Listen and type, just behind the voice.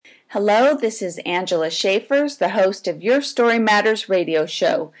Hello, this is Angela Schaefers, the host of Your Story Matters radio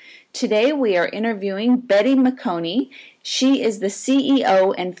show. Today we are interviewing Betty McConey. She is the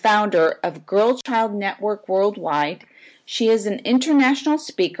CEO and founder of Girl Child Network Worldwide. She is an international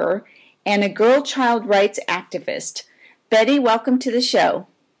speaker and a girl child rights activist. Betty, welcome to the show.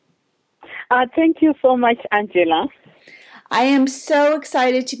 Thank you so much, Angela. I am so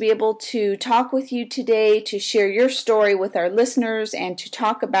excited to be able to talk with you today, to share your story with our listeners, and to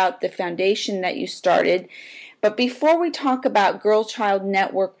talk about the foundation that you started. But before we talk about Girl Child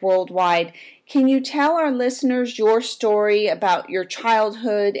Network Worldwide, can you tell our listeners your story about your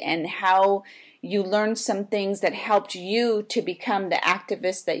childhood and how you learned some things that helped you to become the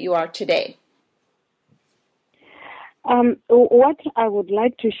activist that you are today? What I would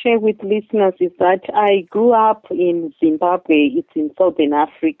like to share with listeners is that I grew up in Zimbabwe. It's in Southern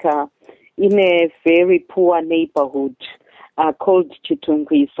Africa, in a very poor neighborhood called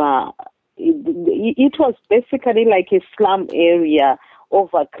Chitungwiza. It was basically like a slum area,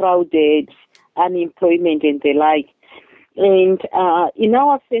 overcrowded, unemployment and the like. And in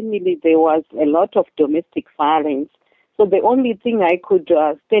our family, there was a lot of domestic violence. So the only thing I could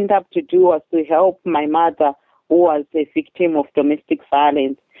stand up to do was to help my mother, who was a victim of domestic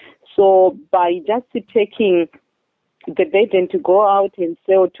violence. So by just taking the burden to go out and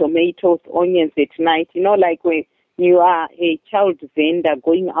sell tomatoes, onions at night, like when you are a child vendor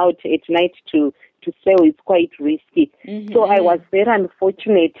going out at night to sell is quite risky. Mm-hmm. So I was very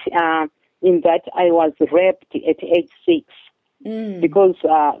unfortunate in that I was raped at age 6 because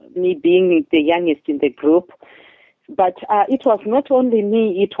me being the youngest in the group. But it was not only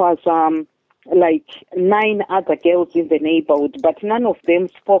me, it was like 9 other girls in the neighborhood, but none of them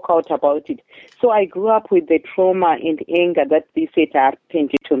spoke out about it. So I grew up with the trauma and anger that this had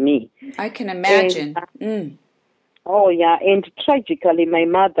happened to me. I can imagine. Oh, yeah. And tragically, my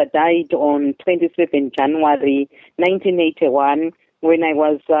mother died on 27 January 1981 when I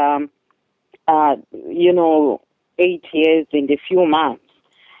was, 8 years and a few months.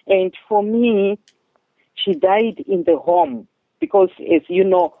 And for me, she died in the home because, as you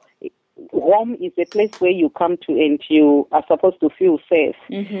know, home is a place where you come to and you are supposed to feel safe.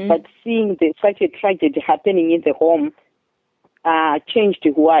 Mm-hmm. But seeing such a tragedy happening in the home changed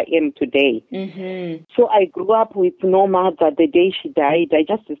who I am today. Mm-hmm. So I grew up with no mother. The day she died, I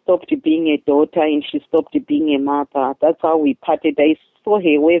just stopped being a daughter and she stopped being a mother. That's how we parted. I saw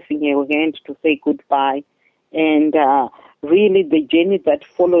her waving her hand to say goodbye. And really the journey that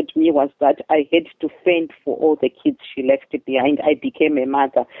followed me was that I had to fend for all the kids she left behind. I became a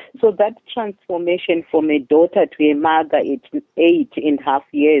mother. So that transformation from a daughter to a mother at 8.5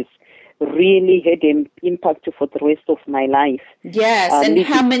 years really had an impact for the rest of my life. Yes, and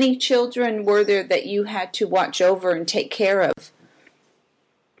how many children were there that you had to watch over and take care of?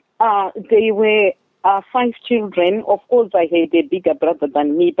 They were 5 children. Of course, I had a bigger brother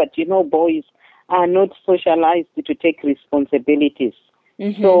than me, but boys are not socialized to take responsibilities.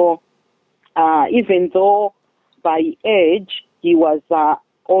 Mm-hmm. So even though by age he was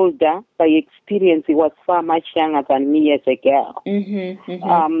older, by experience he was far much younger than me as a girl. Mm-hmm.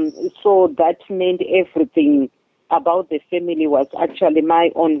 Mm-hmm. So that meant everything about the family was actually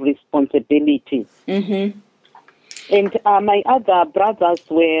my own responsibility. Mm-hmm. And my other brothers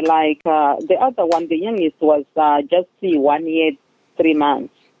were like, the other one, the youngest was just 1 year, 3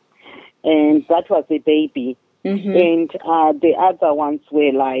 months. And that was a baby. Mm-hmm. And the other ones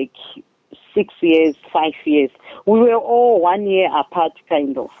were like 6 years, 5 years. We were all 1 year apart,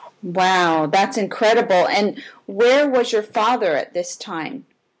 kind of. Wow, that's incredible. And where was your father at this time?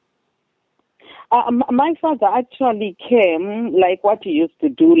 My father actually came, like what he used to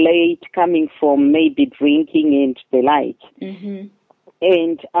do late, coming from maybe drinking and the like. Mm-hmm.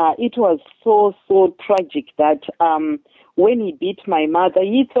 And it was so tragic that when he beat my mother,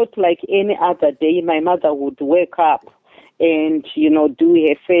 he thought like any other day my mother would wake up and, do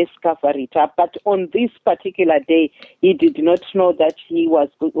her face, cover it up. But on this particular day, he did not know that he was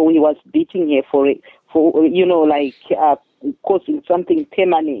beating her for causing something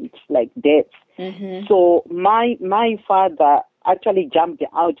permanent, like death. Mm-hmm. So my father actually jumped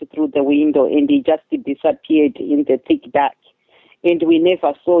out through the window and he just disappeared in the thick dark. And we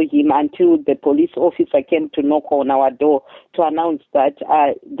never saw him until the police officer came to knock on our door to announce that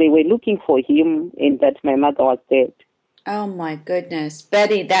they were looking for him and that my mother was dead. Oh, my goodness.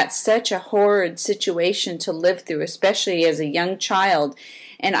 Betty, that's such a horrid situation to live through, especially as a young child.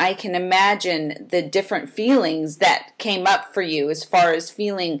 And I can imagine the different feelings that came up for you as far as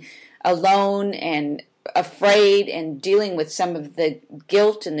feeling alone and afraid and dealing with some of the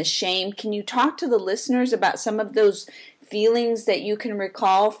guilt and the shame. Can you talk to the listeners about some of those feelings that you can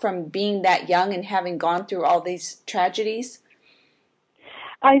recall from being that young and having gone through all these tragedies?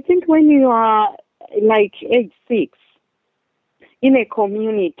 I think when you are like age 6, in a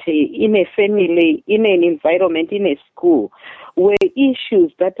community, in a family, in an environment, in a school, where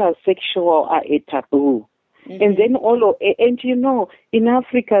issues that are sexual are a taboo. Mm-hmm. And then you know, in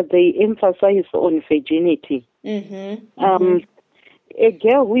Africa, they emphasize on virginity. Mm-hmm. Mm-hmm. A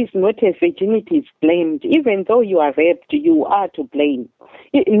girl who is not a virginity is blamed. Even though you are raped, you are to blame,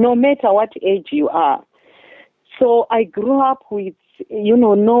 no matter what age you are. So I grew up with,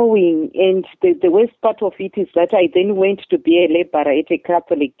 knowing, and the worst part of it is that I then went to be a laborer at a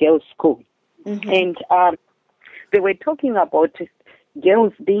Catholic girls' school. Mm-hmm. And they were talking about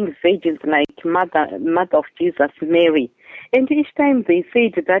girls being virgins like Mother of Jesus, Mary. And each time they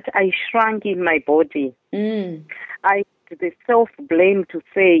said that I shrunk in my body. I had the self-blame to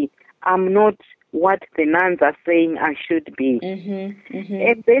say, I'm not what the nuns are saying I should be. Mm-hmm, mm-hmm.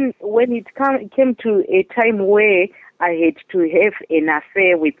 And then when it came to a time where I had to have an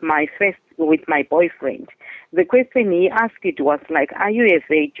affair with my boyfriend, the question he asked it was like, are you a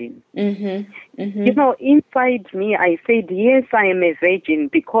virgin? Mm-hmm, mm-hmm. Inside me, I said, yes, I am a virgin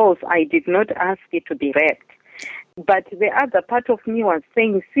because I did not ask it to be raped. But the other part of me was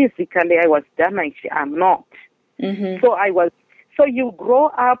saying physically I was damaged. I'm not. Mm-hmm. So you grow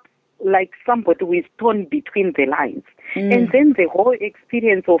up like somebody who is torn between the lines. And then the whole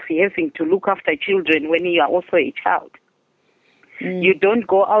experience of having to look after children when you are also a child. You don't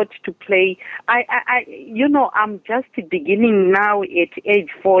go out to play. I'm just beginning now at age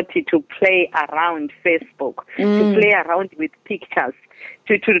 40 to play around Facebook, to play around with pictures,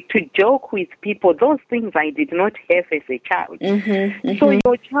 to joke with people. Those things I did not have as a child. Mm-hmm, mm-hmm. So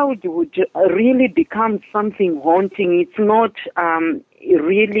your childhood really becomes something haunting. It's not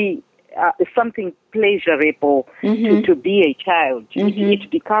really something pleasurable to be a child. It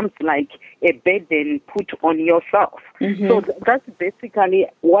becomes like a burden put on yourself. So that's basically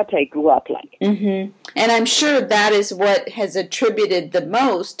what I grew up like. And I'm sure that is what has attributed the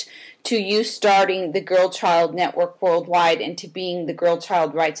most to you starting the Girl Child Network worldwide and to being the girl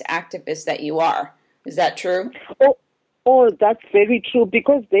child rights activist that you are. Is that true? Oh, that's very true,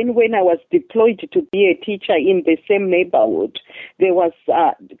 because then when I was deployed to be a teacher in the same neighborhood, there was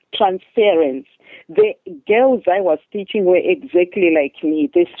transference. The girls I was teaching were exactly like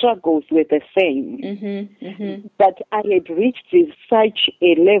me. The struggles were the same. But I had reached such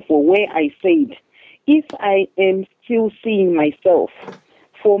a level where I said, if I am still seeing myself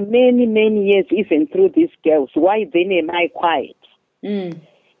for many, many years, even through these girls, why then am I quiet?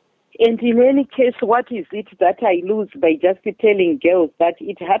 And in any case, what is it that I lose by just telling girls that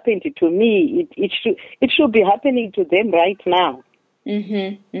it happened to me? It should be happening to them right now.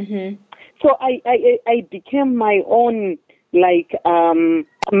 So I became my own,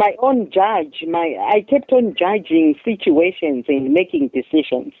 my own judge. I kept on judging situations and making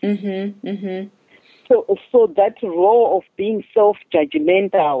decisions. So that role of being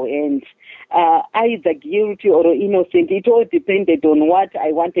self-judgmental and either guilty or innocent, it all depended on what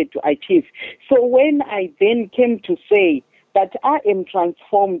I wanted to achieve. So when I then came to say, but I am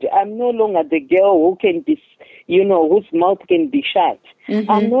transformed, I'm no longer the girl who can be, whose mouth can be shut.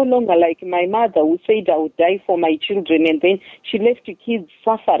 I'm no longer like my mother who said I would die for my children, and then she left the kids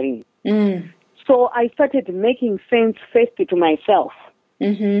suffering. So I started making sense first to myself.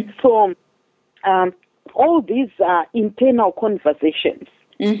 So all these internal conversations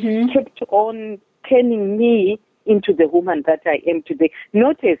kept on turning me into the woman that I am today.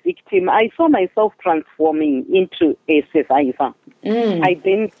 Not a victim. I saw myself transforming into a survivor. I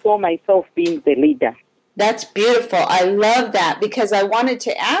then saw myself being the leader. That's beautiful. I love that, because I wanted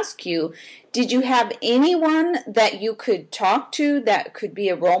to ask you, did you have anyone that you could talk to that could be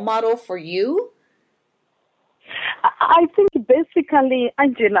a role model for you? I think basically,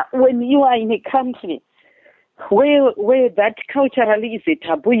 Angela, when you are in a country where that culturally is a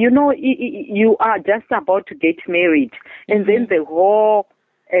taboo, you are just about to get married, and then the whole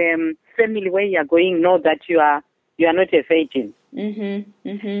family where you are going know that you are not a virgin.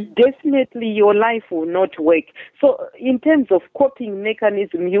 Definitely your life will not work. So in terms of coping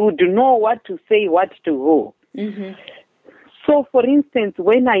mechanism, you would know what to say, what to do. So, for instance,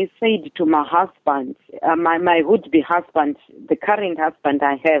 when I said to my husband, my would-be husband, the current husband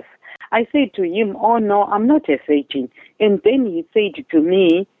I have, I said to him, oh no, I'm not a virgin. And then he said to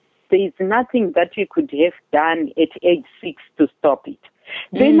me, there is nothing that you could have done at age 6 to stop it.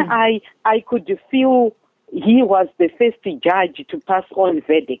 Then I could feel he was the first judge to pass on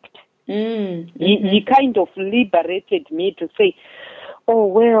verdict. He kind of liberated me to say, oh,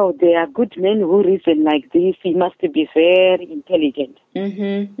 well, there are good men who reason like this. He must be very intelligent.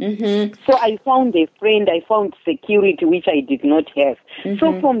 So I found a friend, I found security, which I did not have.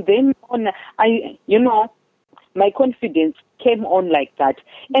 So from then on, my confidence came on like that.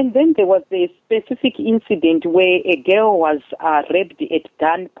 And then there was a specific incident where a girl was raped at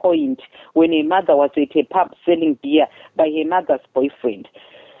gunpoint when her mother was at a pub selling beer by her mother's boyfriend.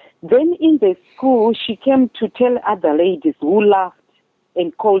 Then in the school, she came to tell other ladies who laughed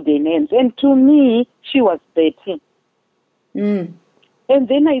and called their names. And to me, she was 13. And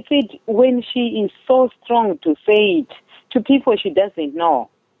then I said, when she is so strong to say it to people she doesn't know,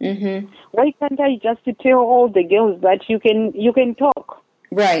 why can't I just tell all the girls that you can talk?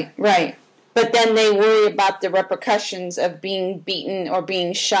 Right. But then they worry about the repercussions of being beaten or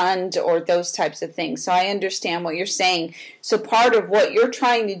being shunned or those types of things. So I understand what you're saying. So part of what you're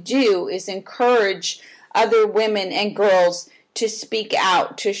trying to do is encourage other women and girls to speak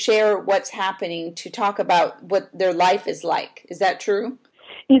out, to share what's happening, to talk about what their life is like. Is that true?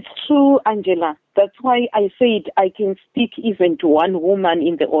 It's true, Angela. That's why I said I can speak even to one woman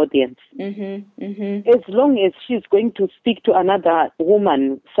in the audience. As long as she's going to speak to another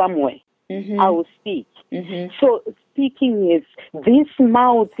woman somewhere, I will speak. So speaking is this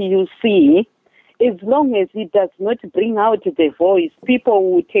mouth you see, as long as it does not bring out the voice,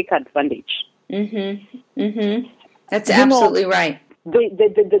 people will take advantage. That's absolutely right.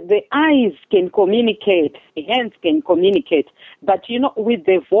 The eyes can communicate, the hands can communicate, but with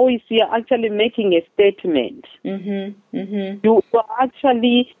the voice, you're actually making a statement. You are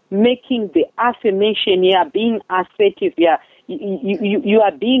actually making the affirmation. You are being assertive. You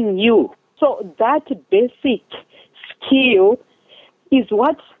are being you. So that basic skill is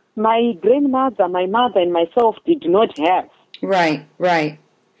what my grandmother, my mother, and myself did not have. Right.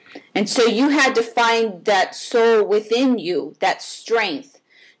 And so you had to find that soul within you, that strength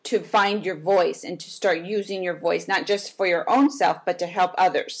to find your voice and to start using your voice, not just for your own self, but to help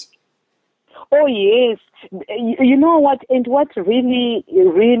others. Oh, yes. You know what? And what really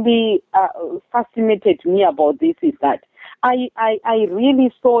fascinated me about this is that I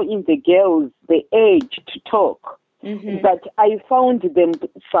really saw in the girls the urge to talk, but I found them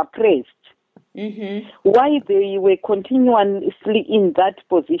suppressed. Why they were continuously in that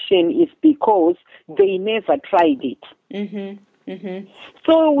position is because they never tried it.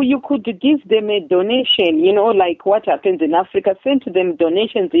 So you could give them a donation, like what happens in Africa, send to them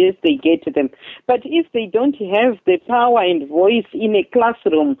donations, yes, they get them. But if they don't have the power and voice in a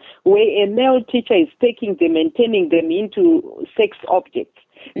classroom where a male teacher is taking them and turning them into sex objects,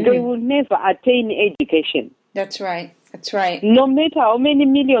 they will never attain education. That's right. No matter how many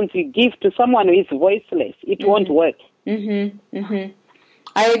millions you give to someone who is voiceless, it won't work.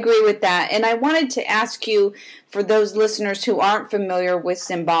 I agree with that. And I wanted to ask you, for those listeners who aren't familiar with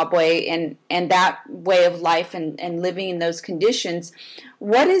Zimbabwe and that way of life and living in those conditions,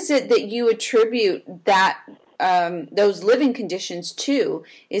 what is it that you attribute that those living conditions to?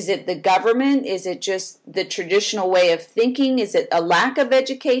 Is it the government? Is it just the traditional way of thinking? Is it a lack of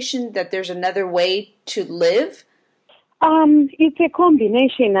education, that there's another way to live? It's a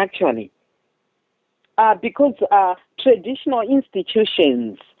combination, actually. Because traditional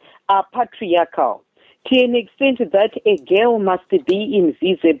institutions are patriarchal to an extent that a girl must be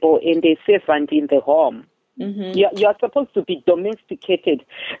invisible and a servant in the home. You're supposed to be domesticated.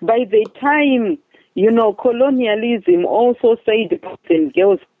 By the time, colonialism also said boys and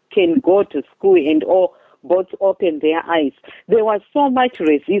girls can go to school and all both open their eyes, there was so much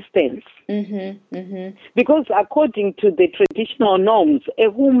resistance. Because according to the traditional norms, a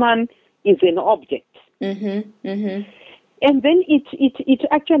woman is an object. And then it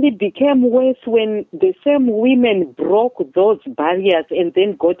actually became worse when the same women broke those barriers and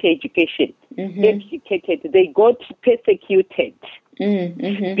then got educated. They got persecuted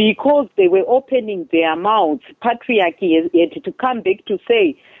because they were opening their mouths. Patriarchy had to come back to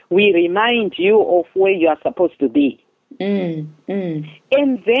say, we remind you of where you are supposed to be. And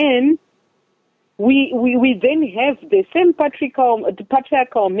then we then have the same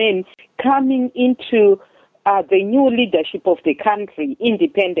patriarchal men coming into the new leadership of the country,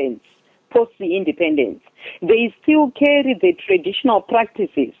 independence, post the independence. They still carry the traditional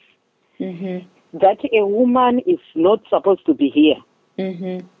practices that a woman is not supposed to be here.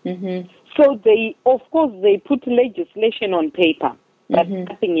 So they put legislation on paper, but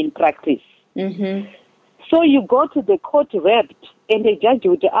nothing in practice. So you go to the court raped, and the judge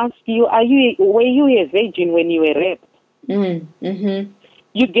would ask you, were you a virgin when you were raped?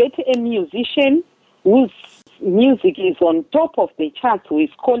 You get a musician whose music is on top of the charts, who is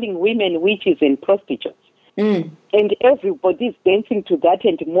calling women witches and prostitutes. And everybody is dancing to that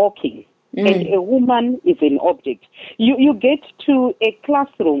and mocking. And a woman is an object. You get to a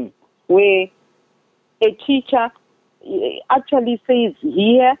classroom where a teacher actually says,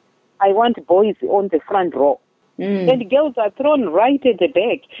 here, I want boys on the front row. And girls are thrown right at the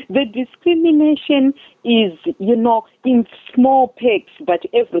back. The discrimination is, in small pegs, but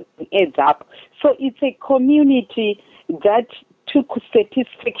everything adds up. So it's a community that took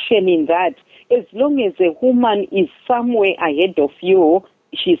satisfaction in that. As long as a woman is somewhere ahead of you,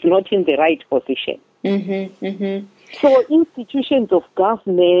 she's not in the right position. So institutions of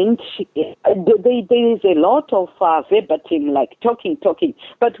government, there is a lot of verbatim, like talking.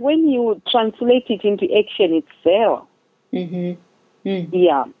 But when you translate it into action, it's zero.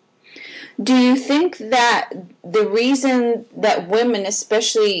 Yeah. Do you think that the reason that women,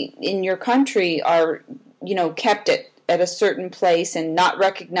 especially in your country, are, kept at a certain place and not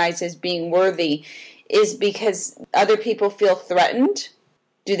recognized as being worthy is because other people feel threatened?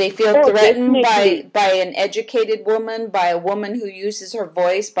 Do they feel threatened by an educated woman, by a woman who uses her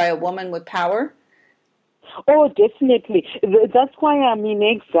voice, by a woman with power? Oh, definitely. That's why I'm in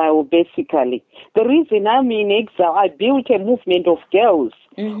exile, basically. The reason I'm in exile, I built a movement of girls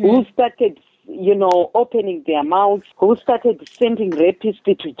who started, opening their mouths, who started sending rapists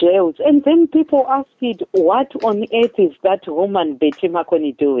to jails. And then people asked it, what on earth is that woman, Betty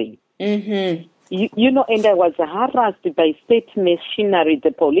Makoni, doing? And I was harassed by state machinery,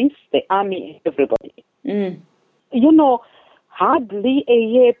 the police, the army, everybody. Hardly a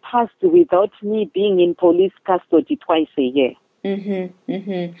year passed without me being in police custody twice a year.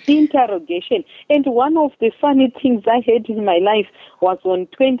 Interrogation. And one of the funny things I had in my life was on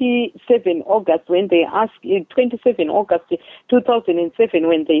 27 August, when they asked, 27 August 2007,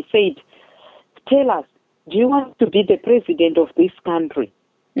 when they said, tell us, do you want to be the president of this country?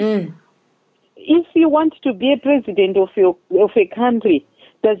 If you want to be a president of a country,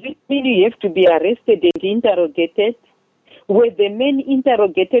 does it mean you have to be arrested and interrogated? Were the men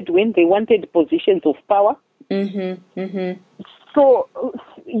interrogated when they wanted positions of power? So,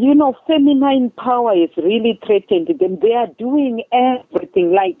 feminine power is really threatened. Them. They are doing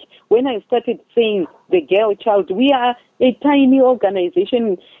everything. Like when I started saying the girl child, we are a tiny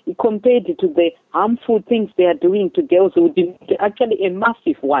organization compared to the harmful things they are doing to girls. It would be actually a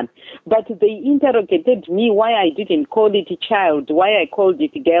massive one. But they interrogated me why I didn't call it child, why I called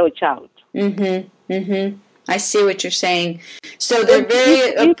it girl child. I see what you're saying. So they're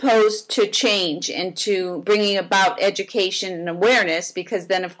very opposed to change and to bringing about education and awareness, because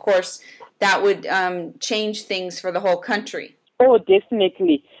then, of course, that would change things for the whole country. Oh,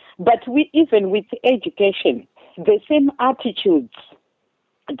 definitely. But even with education, the same attitudes,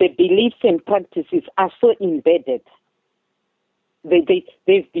 the beliefs and practices are so embedded.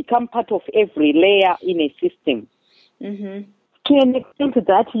 They've become part of every layer in a system. To an extent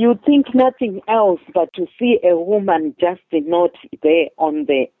that you think nothing else but to see a woman just not there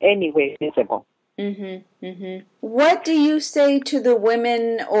anywhere visible. What do you say to the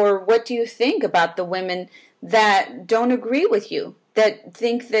women, or what do you think about the women that don't agree with you, that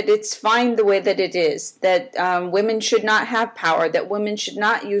think that it's fine the way that it is, that women should not have power, that women should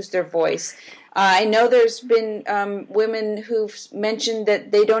not use their voice? I know there's been women who've mentioned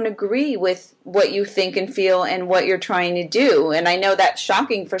that they don't agree with what you think and feel and what you're trying to do. And I know that's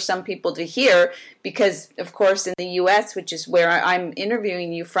shocking for some people to hear because, of course, in the U.S., which is where I'm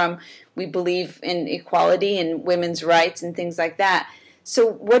interviewing you from, we believe in equality and women's rights and things like that.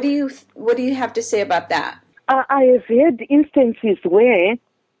 So what do you have to say about that? I have had instances where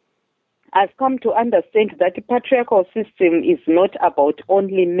I've come to understand that the patriarchal system is not about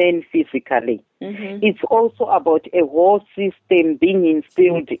only men physically. It's also about a whole system being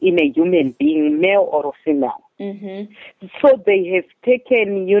instilled in a human being, male or female. So they have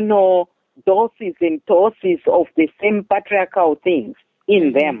taken, doses and doses of the same patriarchal things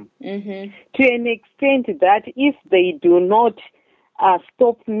in them to an extent that if they do not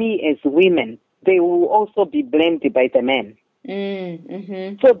stop me as women, they will also be blamed by the men.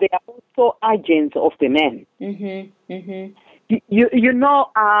 So they are also agents of the men.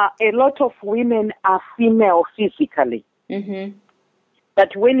 A lot of women are female physically.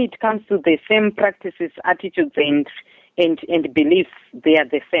 But when it comes to the same practices, attitudes, and beliefs, they are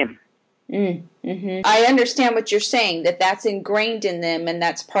the same. I understand what you're saying, that's ingrained in them and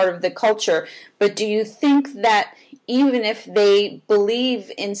that's part of the culture. But do you think that even if they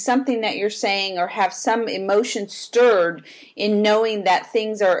believe in something that you're saying or have some emotion stirred in knowing that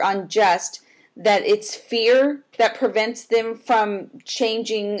things are unjust, that it's fear that prevents them from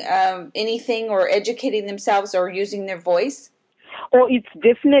changing anything or educating themselves or using their voice? Oh, it's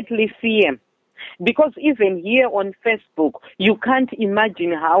definitely fear. Because even here on Facebook, you can't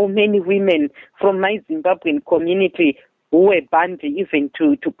imagine how many women from my Zimbabwean community who were banned even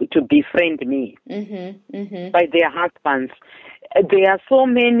to befriend me by their husbands. There are so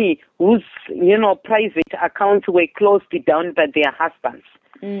many whose, private accounts were closed down by their husbands.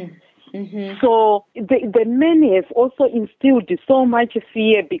 So the men have also instilled so much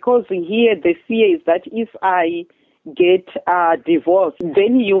fear, because here the fear is that if I get divorced,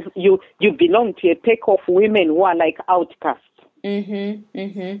 then you belong to a pack of women who are like outcasts.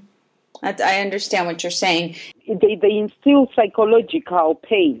 I understand what you're saying. They instill psychological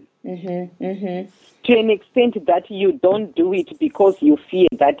pain to an extent that you don't do it because you fear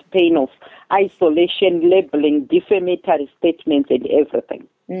that pain of isolation, labeling, defamatory statements, and everything.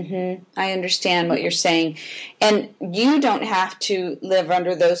 I understand what you're saying. And you don't have to live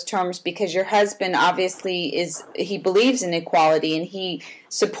under those terms, because your husband obviously he believes in equality and he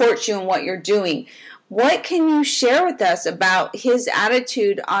supports you in what you're doing. What can you share with us about his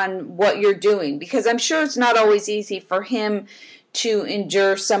attitude on what you're doing? Because I'm sure it's not always easy for him to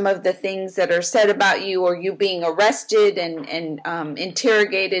endure some of the things that are said about you, or you being arrested and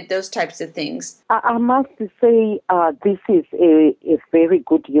interrogated, those types of things. I must say this is a very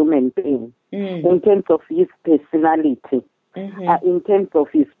good human being in terms of his personality, in terms of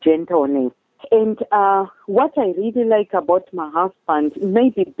his gentleness. And what I really like about my husband,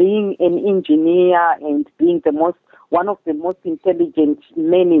 maybe being an engineer and being one of the most intelligent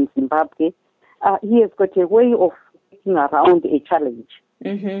men in Zimbabwe, he has got a way of working around a challenge.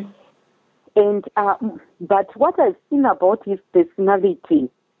 And but what I've seen about his personality,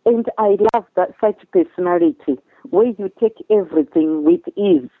 and I love that such personality, where you take everything with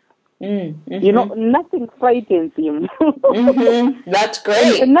ease. Nothing frightens him. That's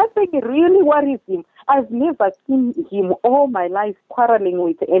great. And nothing really worries him. I've never seen him all my life quarreling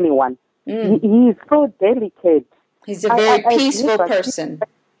with anyone. He is so delicate. He's a very peaceful person.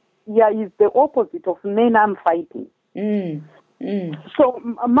 He's the opposite of men I'm fighting. So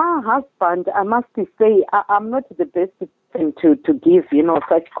my husband, I must say, I'm not the best person to give,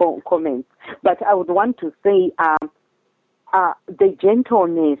 such comments. But I would want to say the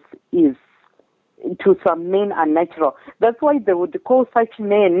gentleness is, to some men, unnatural. That's why they would call such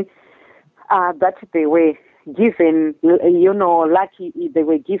men that they were given, lucky, they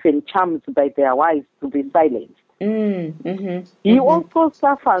were given charms by their wives to be silent. He also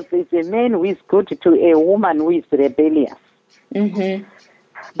suffers as a man who is good to a woman who is rebellious.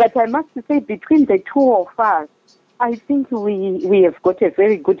 But I must say, between the two of us, I think we have got a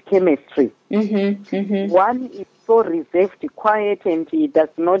very good chemistry. One is so reserved, quiet, and he's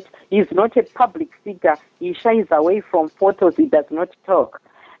not a public figure. He shies away from photos. He does not talk.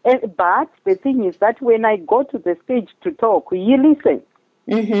 But the thing is that when I go to the stage to talk, he listens.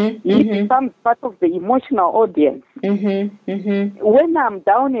 He becomes part of the emotional audience. When I'm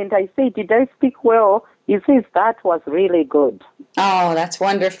down and I say, "Did I speak well?" he says, "That was really good." Oh, that's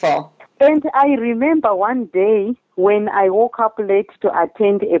wonderful. And I remember one day when I woke up late to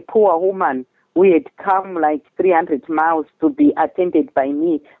attend a poor woman who had come like 300 miles to be attended by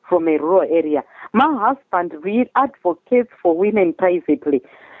me from a rural area. My husband really advocates for women privately.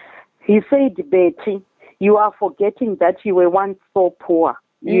 He said, "Betty, you are forgetting that you were once so poor.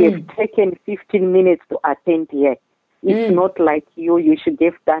 You have taken 15 minutes to attend here. It's not like you. You should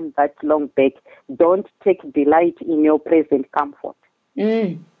have done that long back. Don't take delight in your present comfort."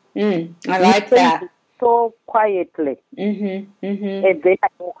 I like that. So quietly. And then I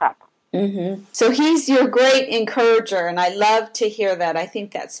woke up. So he's your great encourager, and I love to hear that. I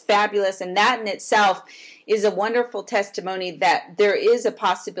think that's fabulous, and that in itself is a wonderful testimony that there is a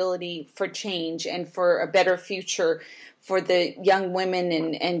possibility for change and for a better future for the young women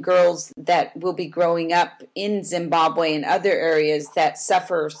and girls that will be growing up in Zimbabwe and other areas that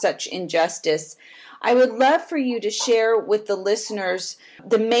suffer such injustice. I would love for you to share with the listeners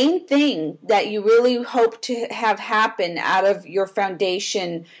the main thing that you really hope to have happen out of your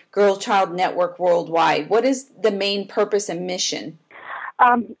foundation, Girl Child Network Worldwide. What is the main purpose and mission?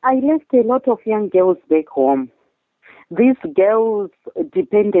 I left a lot of young girls back home. These girls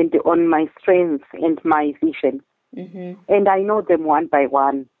depended on my strength and my vision. And I know them one by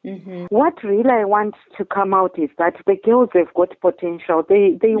one. What really I want to come out is that the girls have got potential.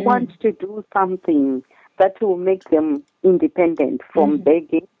 They want to do something that will make them independent from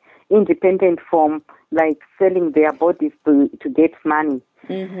begging, independent from like selling their bodies to get money.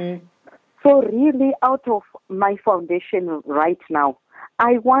 So really out of my foundation right now,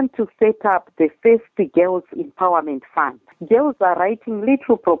 I want to set up the first Girls Empowerment Fund. Girls are writing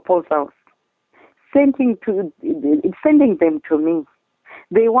little proposals, sending them to me.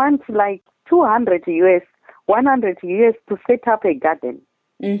 They want like 200 US, 100 US to set up a garden.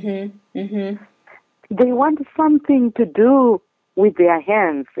 Mm-hmm. Mm-hmm. They want something to do with their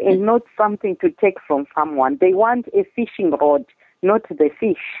hands and not something to take from someone. They want a fishing rod, not the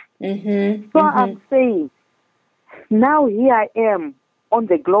fish. Mm-hmm. So Mm-hmm. I'm saying, now here I am on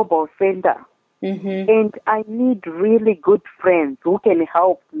the global center, Mm-hmm. and I need really good friends who can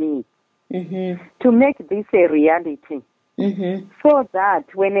help me Mm-hmm. to make this a reality. Mm-hmm. So that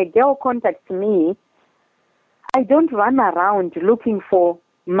when a girl contacts me, I don't run around looking for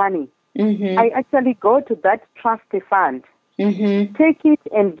money. Mm-hmm. I actually go to that trust fund, Mm-hmm. take it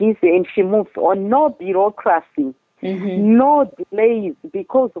and give it, and she moves on. No bureaucracy, Mm-hmm. no delays,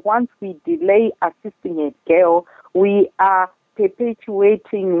 because once we delay assisting a girl, we are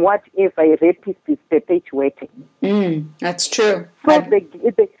perpetuating whatever a rapist is perpetuating. That's true. So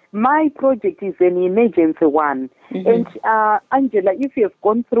my project is an emergency one. Mm-hmm. And Angela, if you have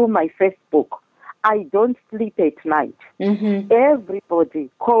gone through my Facebook, I don't sleep at night. Mm-hmm. Everybody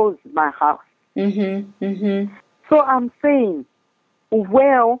calls my house. Mm-hmm. Mm-hmm. So I'm saying,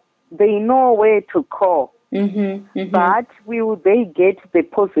 well, they know where to call, Mm-hmm. Mm-hmm. but will they get the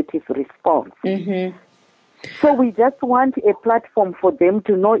positive response? Mm-hmm. So we just want a platform for them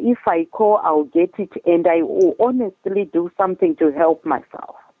to know if I call, I'll get it, and I will honestly do something to help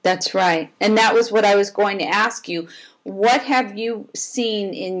myself. That's right. And that was what I was going to ask you. What have you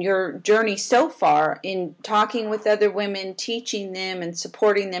seen in your journey so far in talking with other women, teaching them and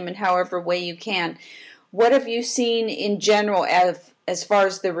supporting them in however way you can? What have you seen in general as far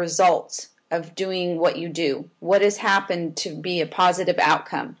as the results of doing what you do? What has happened to be a positive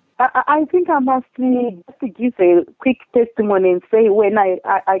outcome? I think I must just to give a quick testimony and say when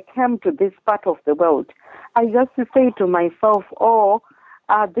I came to this part of the world, I just say to myself,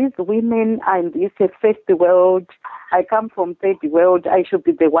 these women are in this first world. I come from third world. I should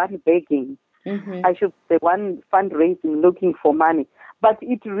be the one begging. Mm-hmm. I should be the one fundraising, looking for money. But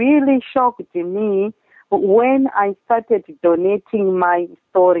it really shocked me when I started donating my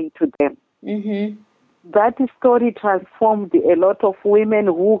story to them. Mm-hmm. That story transformed a lot of women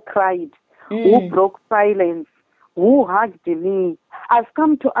who cried, who broke silence, who hugged me. I've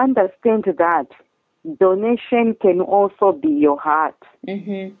come to understand that donation can also be your heart.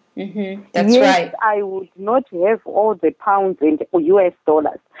 Mm-hmm. Mm-hmm. That's yes, right. I would not have all the pounds and US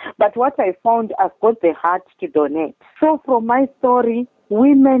dollars, but what I found, I've got the heart to donate. So from my story,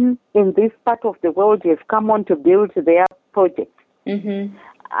 women in this part of the world have come on to build their projects. Mm-hmm.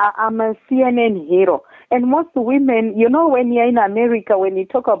 I'm a CNN hero. And most women, when you're in America, when you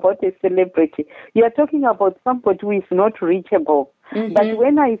talk about a celebrity, you're talking about somebody who is not reachable. Mm-hmm. But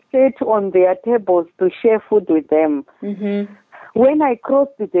when I sat on their tables to share food with them, mm-hmm. when I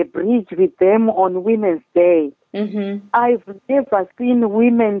crossed the bridge with them on Women's Day, mm-hmm. I've never seen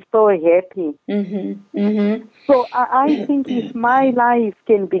women so happy. Mm-hmm. Mm-hmm. So I think if my life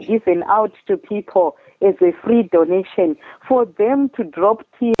can be given out to people as a free donation, for them to drop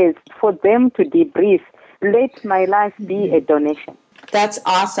tears, for them to debrief, let my life be a donation. That's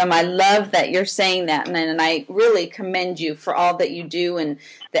awesome. I love that you're saying that, and I really commend you for all that you do and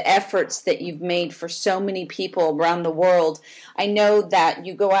the efforts that you've made for so many people around the world. I know that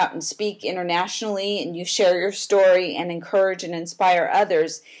you go out and speak internationally and you share your story and encourage and inspire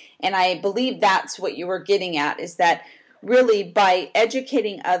others, and I believe that's what you were getting at, is that really by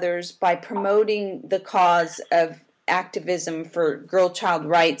educating others, by promoting the cause of activism for girl-child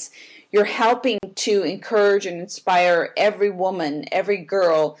rights, you're helping to encourage and inspire every woman, every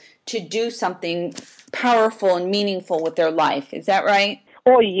girl to do something powerful and meaningful with their life. Is that right?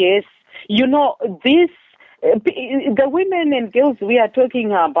 Oh, yes. The women and girls we are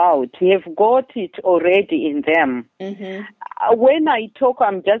talking about have got it already in them. Mm-hmm. When I talk,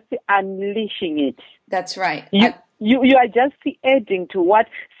 I'm just unleashing it. That's right. You are just adding to what.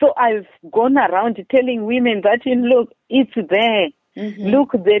 So I've gone around telling women that, look, it's there. Mm-hmm.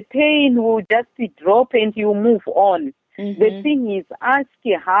 Look, the pain will just drop and you move on. Mm-hmm. The thing is, ask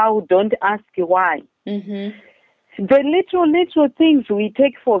how, don't ask why. Mm-hmm. The little things we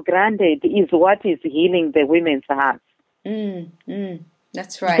take for granted is what is healing the women's hearts.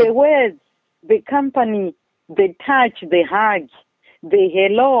 That's right. The words, the company, the touch, the hug, the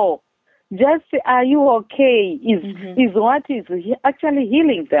hello, just are you okay is what is actually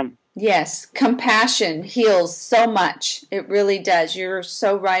healing them. Yes, compassion heals so much. It really does. You're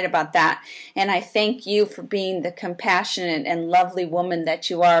so right about that. And I thank you for being the compassionate and lovely woman that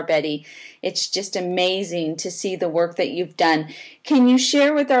you are, Betty. It's just amazing to see the work that you've done. Can you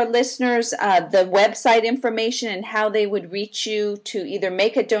share with our listeners the website information and how they would reach you to either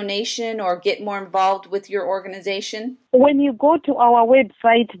make a donation or get more involved with your organization? When you go to our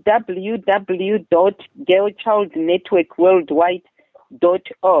website,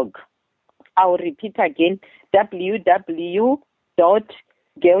 www.girlchildnetworkworldwide.org, I'll repeat again,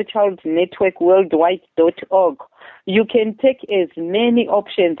 www.girlchildnetworkworldwide.org. You can take as many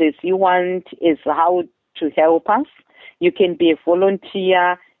options as you want as how to help us. You can be a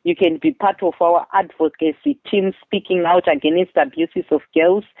volunteer. You can be part of our advocacy team speaking out against abuses of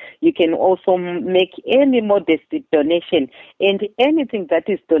girls. You can also make any modest donation. And anything that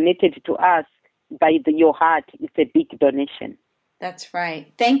is donated to us by your heart is a big donation. That's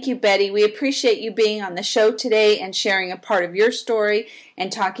right. Thank you, Betty. We appreciate you being on the show today and sharing a part of your story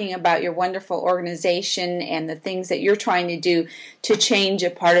and talking about your wonderful organization and the things that you're trying to do to change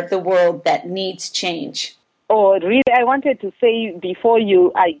a part of the world that needs change. Oh, really, I wanted to say before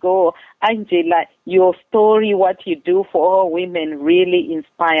I go, Angela, your story, what you do for all women really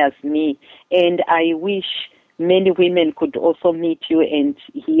inspires me. And I wish many women could also meet you and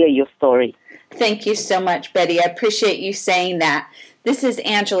hear your story. Thank you so much, Betty. I appreciate you saying that. This is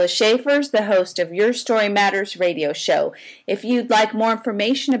Angela Schaefers, the host of Your Story Matters radio show. If you'd like more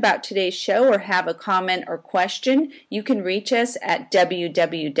information about today's show or have a comment or question, you can reach us at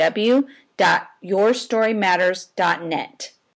www.yourstorymatters.net.